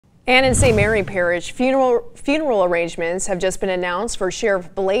And in St. Mary Parish, funeral arrangements have just been announced for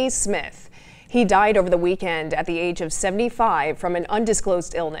Sheriff Blaise Smith. He died over the weekend at the age of 75 from an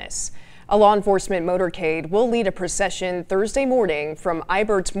undisclosed illness. A law enforcement motorcade will lead a procession Thursday morning from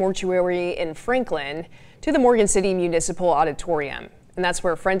Ibert's Mortuary in Franklin to the Morgan City Municipal Auditorium. And that's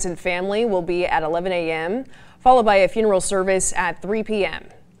where friends and family will be at 11 a.m., followed by a funeral service at 3 p.m.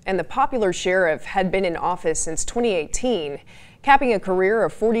 And the popular sheriff had been in office since 2018, capping a career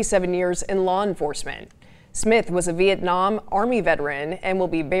of 47 years in law enforcement. Smith was a Vietnam Army veteran and will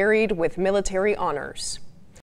be buried with military honors.